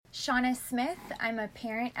Shawna Smith. I'm a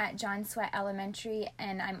parent at John Swett Elementary,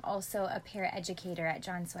 and I'm also a paraeducator at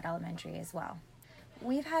John Swett Elementary as well.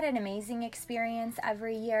 We've had an amazing experience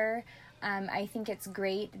every year. I think it's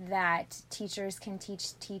great that teachers can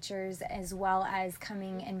teach teachers, as well as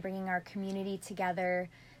coming and bringing our community together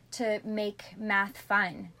to make math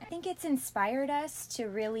fun. I think it's inspired us to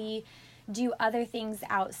really do other things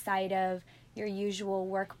outside of your usual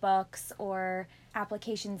workbooks or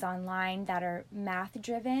applications online that are math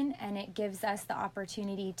driven, and it gives us the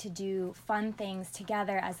opportunity to do fun things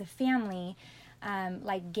together as a family,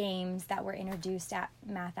 like games that were introduced at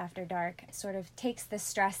Math After Dark. It sort of takes the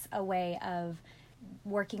stress away of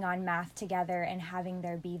working on math together and having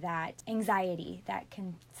there be that anxiety that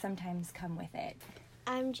can sometimes come with it.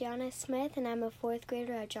 I'm Gianna Smith, and I'm a 4th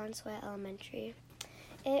grader at John Swett Elementary.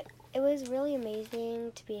 It was really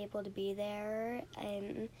amazing to be able to be there,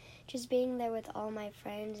 and just being there with all my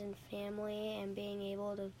friends and family and being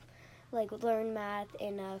able to learn math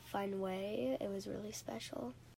in a fun way. It was really special.